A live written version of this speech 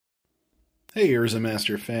Hey Urza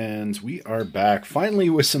Master fans, we are back finally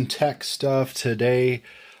with some tech stuff today.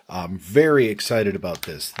 I'm very excited about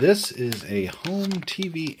this. This is a home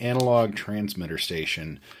TV analog transmitter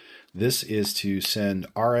station. This is to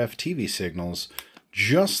send RF TV signals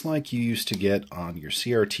just like you used to get on your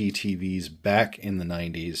CRT TVs back in the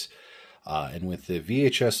 90s. And with the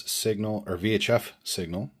VHS signal or VHF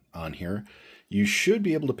signal on here, you should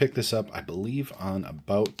be able to pick this up, I believe, on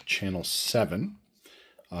about channel 7.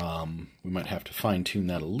 We might have to fine-tune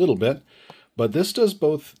that a little bit, but this does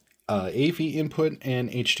both AV input and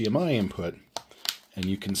HDMI input, and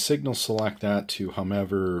you can signal select that to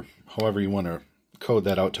however you want to code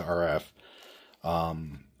that out to RF.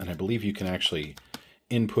 And I believe you can actually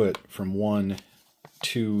input from one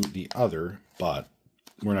to the other, but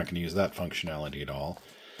we're not going to use that functionality at all.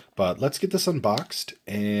 But let's get this unboxed,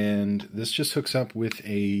 and this just hooks up with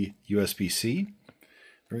a USB-C.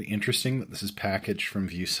 Very interesting that this is packaged from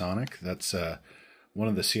ViewSonic. That's one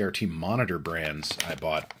of the CRT monitor brands I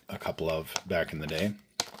bought a couple of back in the day.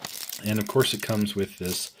 And of course it comes with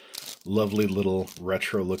this lovely little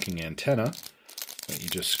retro-looking antenna that you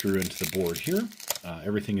just screw into the board here.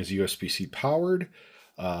 Everything is USB-C powered.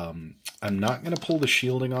 I'm not going to pull the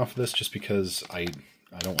shielding off of this just because I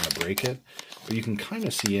don't want to break it. But you can kind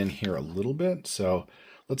of see in here a little bit. So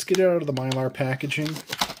let's get it out of the Mylar packaging.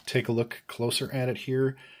 Take a look closer at it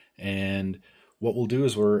here, and what we'll do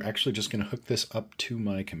is we're actually just going to hook this up to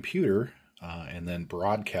my computer and then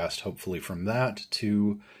broadcast hopefully from that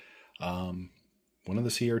to one of the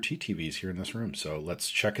CRT TVs here in this room. So let's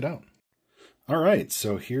check it out. Alright,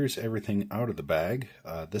 so here's everything out of the bag.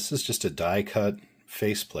 This is just a die cut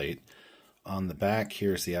faceplate. On the back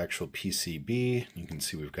here's the actual PCB. You can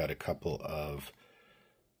see we've got a couple of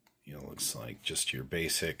looks like just your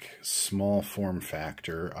basic small form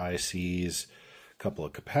factor ICs, a couple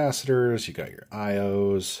of capacitors, you got your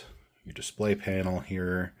IOs, your display panel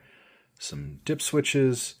here, some dip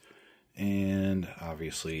switches, and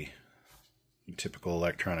obviously typical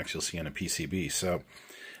electronics you'll see on a PCB. So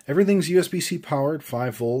everything's USB-C powered,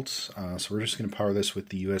 5 volts, so we're just going to power this with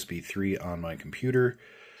the USB 3 on my computer.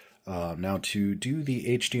 Now to do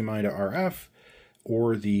the HDMI to RF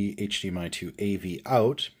or the HDMI to AV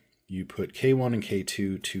out, you put K1 and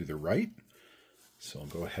K2 to the right. So I'll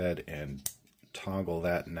go ahead and toggle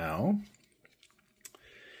that now.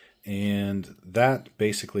 And that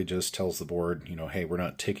basically just tells the board, hey, we're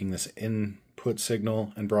not taking this input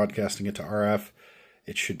signal and broadcasting it to RF.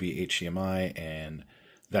 It should be HDMI, and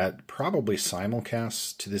that probably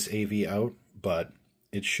simulcasts to this AV out, but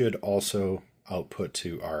it should also output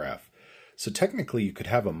to RF. So technically you could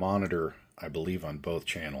have a monitor, I believe, on both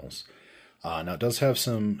channels. Now it does have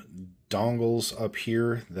some dongles up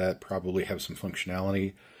here that probably have some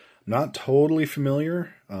functionality. Not totally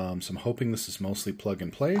familiar, so I'm hoping this is mostly plug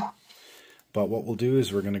and play. But what we'll do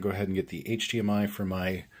is we're going to go ahead and get the HDMI for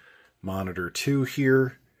my monitor 2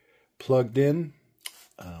 here plugged in.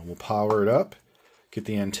 We'll power it up, get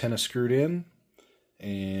the antenna screwed in,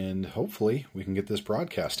 and hopefully we can get this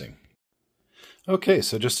broadcasting. Okay,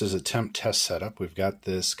 so just as a temp test setup, we've got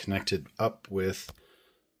this connected up with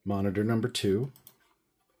monitor number 2.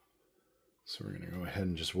 So we're going to go ahead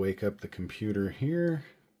and just wake up the computer here.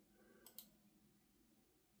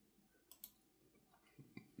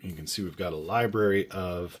 You can see we've got a library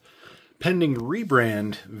of pending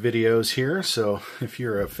rebrand videos here. So if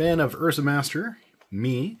you're a fan of Urza Master,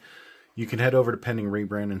 me, you can head over to pending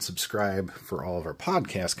rebrand and subscribe for all of our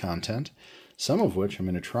podcast content, some of which I'm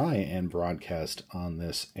going to try and broadcast on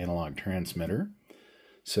this analog transmitter.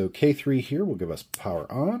 So K3 here will give us power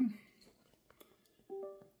on.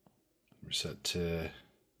 We're set to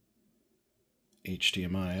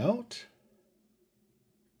HDMI out.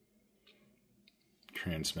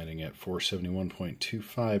 Transmitting at 471.25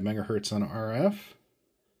 megahertz on RF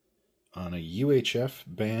on a UHF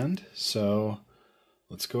band. So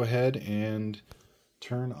let's go ahead and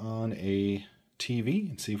turn on a TV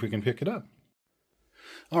and see if we can pick it up.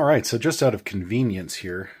 Alright, so just out of convenience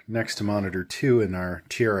here, next to monitor 2 in our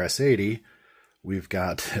TRS-80, we've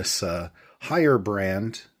got this higher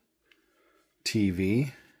brand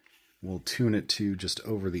TV. We'll tune it to just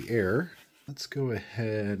over the air. Let's go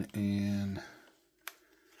ahead and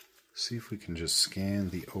see if we can just scan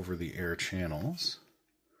the over the air channels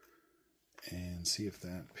and see if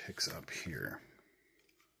that picks up here.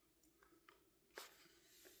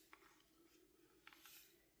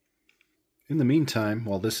 In the meantime,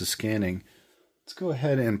 while this is scanning, let's go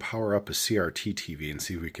ahead and power up a CRT TV and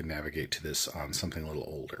see if we can navigate to this on something a little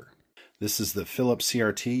older. This is the Philips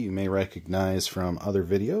CRT you may recognize from other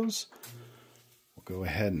videos. We'll go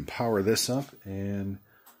ahead and power this up, and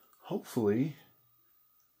hopefully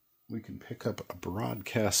we can pick up a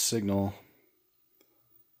broadcast signal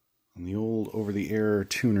on the old over-the-air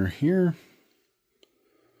tuner here.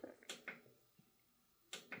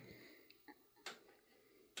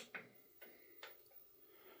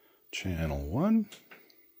 Channel 1,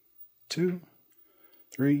 2,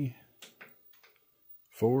 3,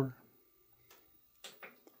 4,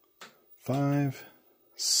 5,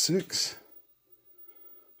 6,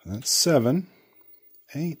 that's 7,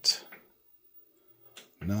 8,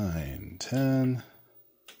 9, 10,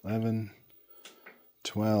 11,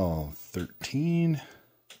 12, 13,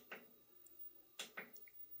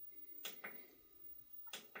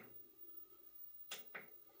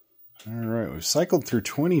 all right, we've cycled through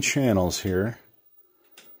 20 channels here,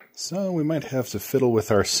 so we might have to fiddle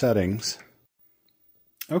with our settings.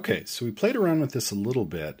 Okay, so we played around with this a little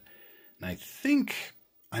bit, and I think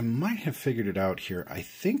I might have figured it out here. I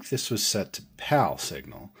think this was set to PAL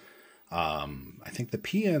signal. I think the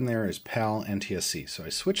PN there is PAL NTSC, so I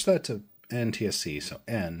switched that to NTSC, so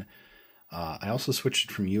N. I also switched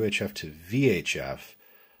it from UHF to VHF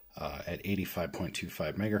at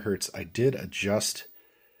 85.25 megahertz. I did adjust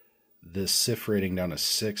the CIF rating down to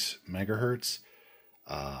 6 megahertz.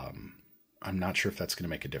 I'm not sure if that's going to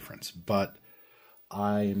make a difference, but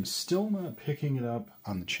I'm still not picking it up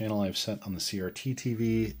on the channel I've set on the CRT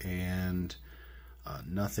TV, and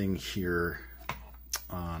nothing here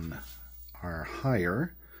on our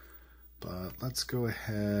higher. But let's go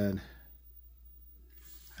ahead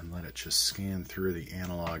and let it just scan through the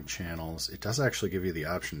analog channels. It does actually give you the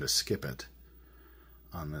option to skip it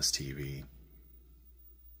on this TV.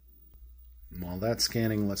 And while that's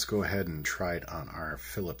scanning, let's go ahead and try it on our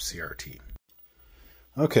Philips CRT.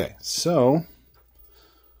 Okay, so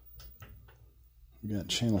we got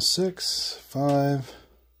channel 6, 5,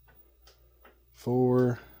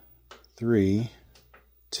 4, 3,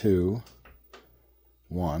 2,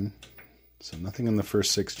 1. So nothing in the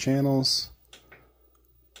first 6 channels.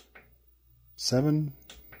 7,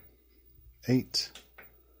 8,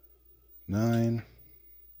 9,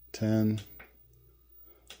 10,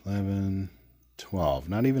 11, 12.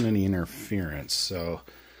 Not even any interference. So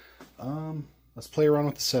let's play around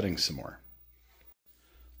with the settings some more.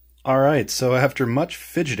 Alright, so after much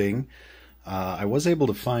fidgeting, I was able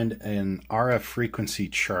to find an RF frequency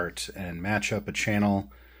chart and match up a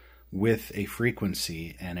channel with a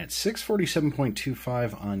frequency, and at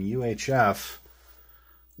 647.25 on UHF,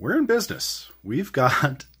 we're in business. We've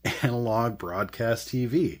got analog broadcast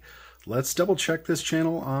TV. Let's double check this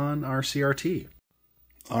channel on our CRT.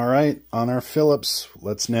 Alright, on our Philips,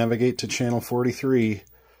 let's navigate to channel 43.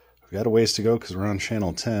 We've got a ways to go because we're on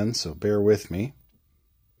channel 10, so bear with me.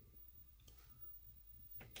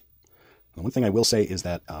 The one thing I will say is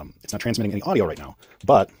that it's not transmitting any audio right now,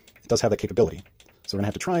 but it does have that capability. So we're going to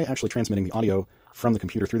have to try actually transmitting the audio from the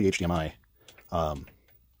computer through the HDMI. All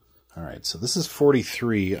right, so this is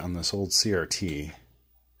 43 on this old CRT,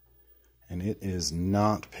 and it is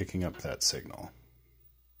not picking up that signal.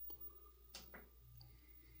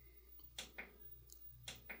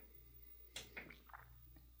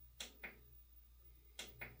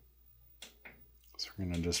 So we're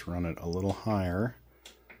going to just run it a little higher.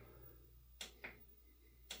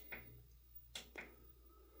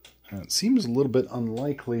 It seems a little bit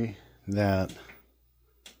unlikely that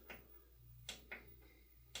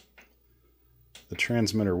the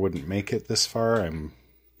transmitter wouldn't make it this far. I'm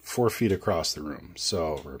 4 feet across the room,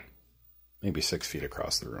 so, or maybe 6 feet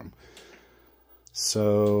across the room.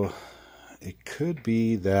 So it could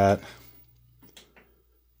be that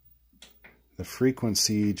the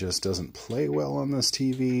frequency just doesn't play well on this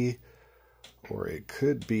TV, or it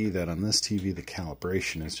could be that on this TV the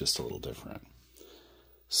calibration is just a little different.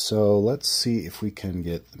 So let's see if we can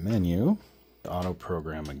get the menu, auto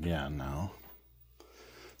program again now.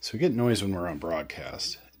 So we get noise when we're on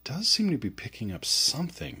broadcast. It does seem to be picking up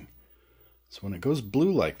something. So when it goes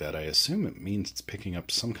blue like that, I assume it means it's picking up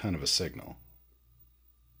some kind of a signal.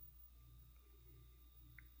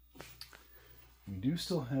 We do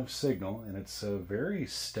still have signal, and it's a very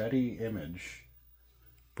steady image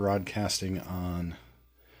broadcasting on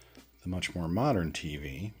the much more modern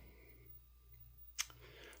TV.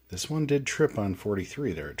 This one did trip on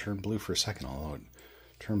 43 there. It turned blue for a second, although it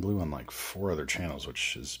turned blue on like 4 other channels,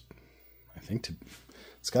 which is, I think,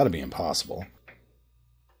 it's got to be impossible.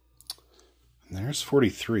 And there's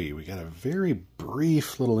 43. We got a very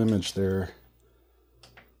brief little image there.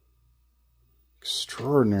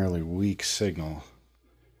 Extraordinarily weak signal.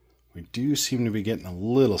 We do seem to be getting a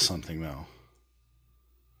little something, though.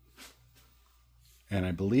 And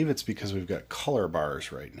I believe it's because we've got color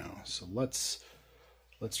bars right now. So let's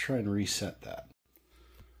try and reset that.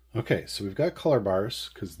 Okay, so we've got color bars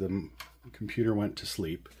because the computer went to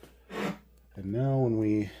sleep. And now when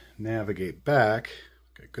we navigate back,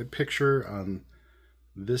 got a good picture on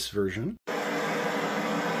this version.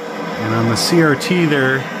 And on the CRT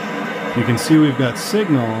there, you can see we've got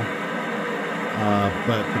signal,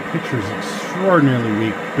 but the picture is extraordinarily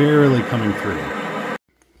weak, barely coming through.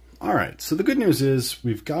 All right, so the good news is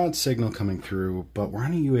we've got signal coming through, but we're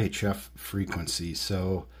on a UHF frequency,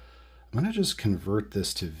 so I'm going to just convert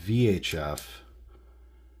this to VHF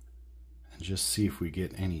and just see if we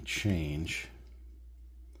get any change.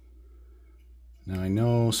 Now I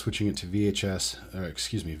know switching it to VHF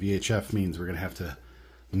means we're going to have to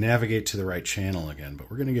navigate to the right channel again,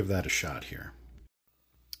 but we're going to give that a shot here.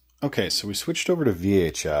 Okay, so we switched over to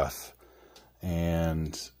VHF,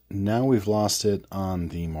 and now we've lost it on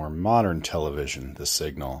the more modern television, the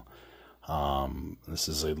signal. This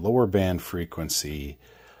is a lower band frequency.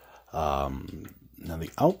 Now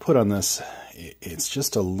the output on this, it's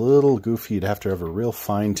just a little goofy. You'd have to have a real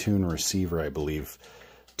fine-tuned receiver, I believe,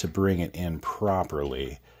 to bring it in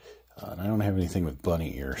properly. And I don't have anything with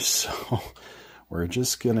bunny ears, so we're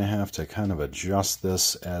just going to have to kind of adjust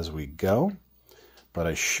this as we go. But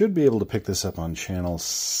I should be able to pick this up on channel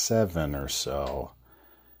 7 or so.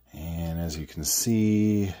 And as you can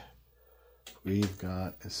see, we've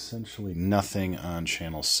got essentially nothing on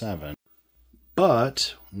channel 7.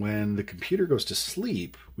 But when the computer goes to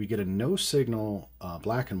sleep, we get a no signal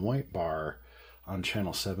black and white bar on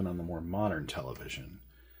channel 7 on the more modern television.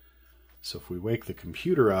 So if we wake the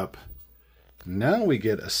computer up, now we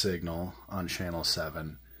get a signal on channel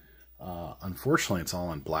 7. Unfortunately, it's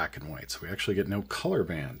all in black and white, so we actually get no color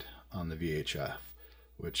band on the VHF,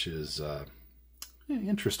 which is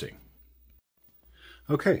interesting.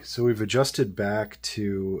 Okay, so we've adjusted back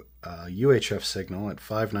to UHF signal at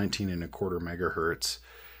 519 1/4 megahertz,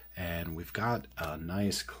 and we've got a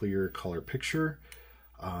nice clear color picture.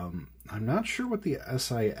 I'm not sure what the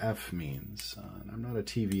SIF means. I'm not a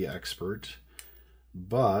TV expert,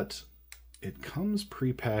 but it comes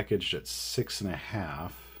prepackaged at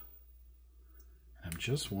 6.5. I'm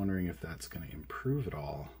just wondering if that's going to improve at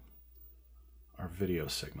all our video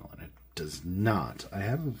signal, and it does not. I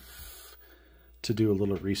have to do a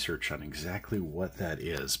little research on exactly what that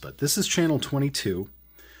is, but this is channel 22,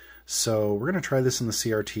 so we're going to try this in the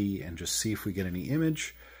CRT and just see if we get any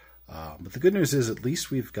image. But the good news is at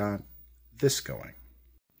least we've got this going.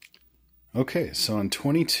 Okay, so on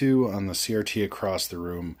 22 on the CRT across the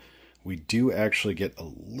room, we do actually get a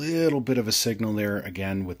little bit of a signal there,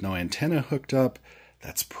 again with no antenna hooked up.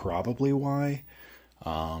 That's probably why,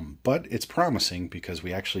 but it's promising because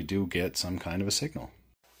we actually do get some kind of a signal.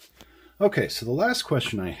 Okay, so the last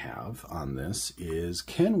question I have on this is,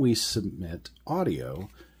 can we submit audio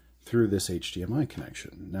through this HDMI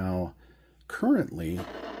connection? Now, currently,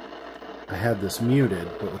 I had this muted,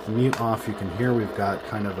 but with the mute off, you can hear we've got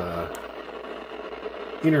kind of a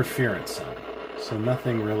interference sound. So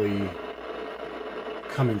nothing really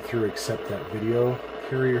coming through except that video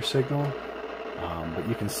carrier signal. But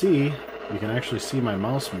you can actually see my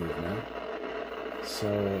mouse movement. So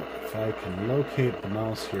if I can locate the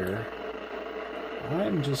mouse here,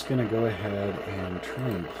 I'm just going to go ahead and try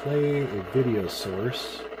and play a video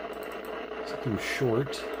source, something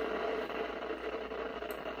short.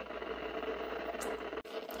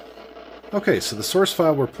 Okay, so the source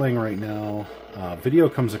file we're playing right now, video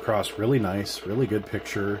comes across really nice, really good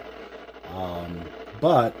picture.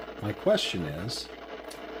 But my question is,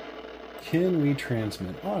 can we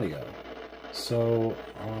transmit audio? So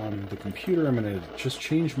on the computer, I'm going to just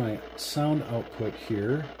change my sound output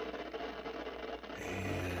here.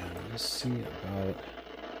 And let's see about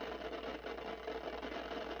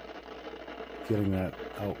getting that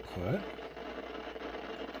output.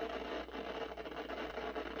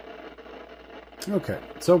 Okay,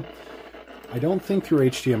 so I don't think through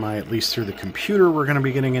HDMI, at least through the computer, we're going to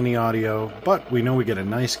be getting any audio, but we know we get a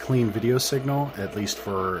nice clean video signal, at least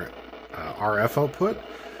for RF output.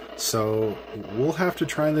 So we'll have to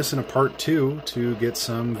try this in a part 2 to get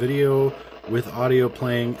some video with audio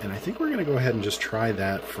playing, and I think we're going to go ahead and just try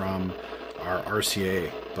that from our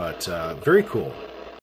RCA, but very cool.